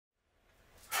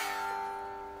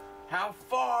How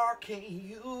far can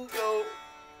you go?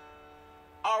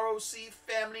 ROC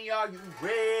family, are you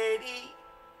ready?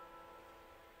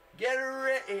 Get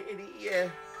ready, yeah.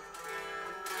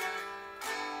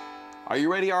 Are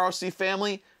you ready, ROC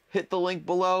family? Hit the link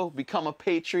below. Become a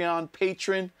Patreon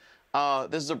patron.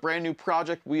 This is a brand new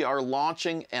project we are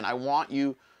launching, and I want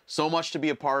you so much to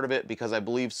be a part of it because I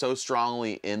believe so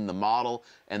strongly in the model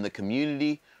and the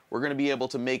community. We're going to be able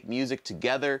to make music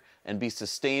together and be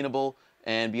sustainable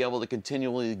and be able to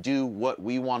continually do what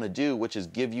we want to do, which is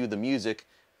give you the music.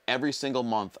 Every single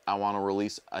month, I want to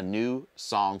release a new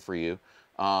song for you.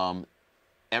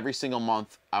 Every single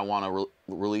month, I want to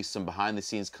release some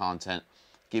behind-the-scenes content,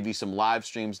 give you some live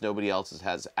streams nobody else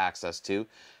has access to,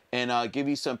 and give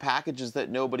you some packages that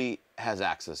nobody has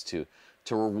access to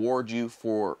reward you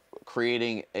for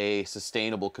creating a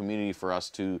sustainable community for us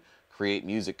to create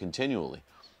music continually.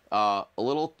 A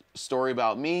little story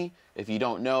about me, if you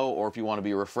don't know or if you want to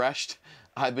be refreshed.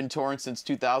 I've been touring since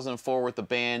 2004 with the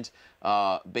band,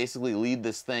 basically lead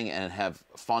this thing and have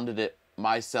funded it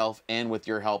myself and with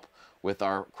your help with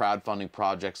our crowdfunding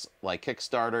projects like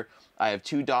Kickstarter. I have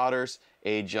two daughters,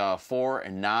 age 4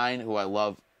 and 9, who I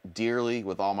love dearly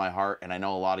with all my heart, and I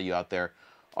know a lot of you out there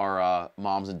are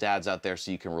moms and dads out there,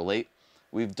 so you can relate.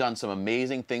 We've done some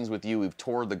amazing things with you. We've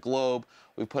toured the globe.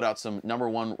 We've put out some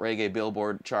 #1 reggae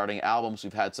Billboard charting albums.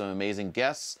 We've had some amazing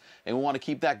guests, and we want to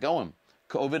keep that going.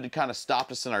 COVID had kind of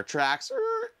stopped us in our tracks,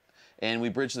 and we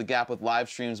bridged the gap with live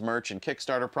streams, merch, and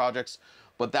Kickstarter projects,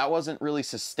 but that wasn't really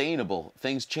sustainable.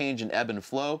 Things change and ebb and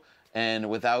flow, and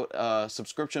without a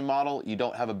subscription model, you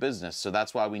don't have a business. So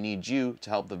that's why we need you to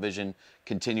help the vision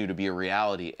continue to be a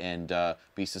reality and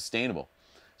be sustainable.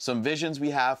 Some visions we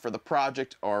have for the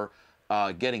project are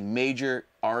getting major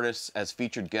artists as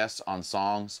featured guests on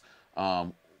songs.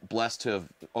 Blessed to have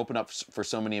opened up for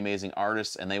so many amazing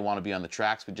artists, and they want to be on the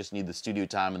tracks. We just need the studio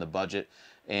time and the budget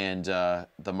and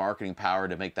the marketing power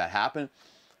to make that happen.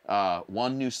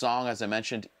 One new song, as I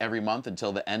mentioned, every month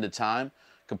until the end of time.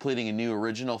 Completing a new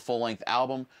original full-length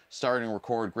album, starting to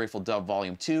record Grateful Dove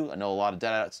Volume 2. I know a lot of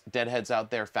deadheads out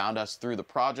there found us through the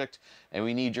project, and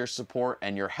we need your support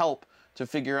and your help to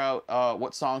figure out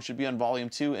what song should be on Volume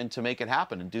 2 and to make it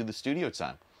happen and do the studio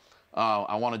time.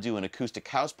 I want to do an acoustic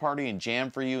house party and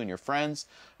jam for you and your friends.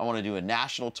 I want to do a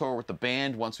national tour with the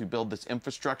band once we build this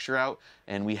infrastructure out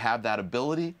and we have that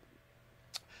ability.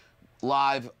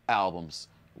 Live albums,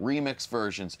 remix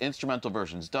versions, instrumental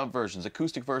versions, dub versions,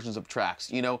 acoustic versions of tracks.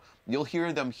 You know, you'll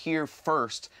hear them here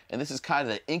first, and this is kind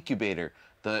of the incubator.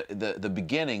 The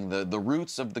beginning, the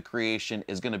roots of the creation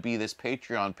is going to be this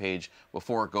Patreon page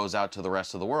before it goes out to the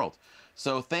rest of the world.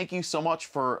 So thank you so much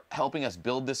for helping us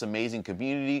build this amazing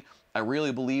community. I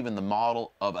really believe in the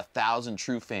model of 1,000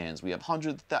 true fans. We have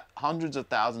hundreds of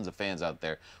thousands of fans out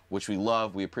there, which we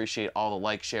love. We appreciate all the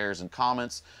likes, shares, and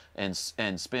comments, and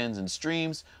spins and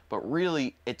streams. But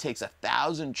really, it takes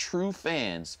 1,000 true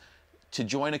fans to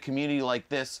join a community like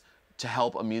this to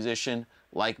help a musician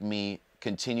like me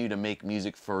continue to make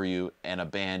music for you and a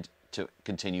band to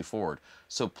continue forward.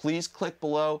 So please click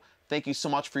below. Thank you so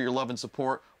much for your love and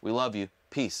support. We love you.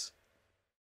 Peace.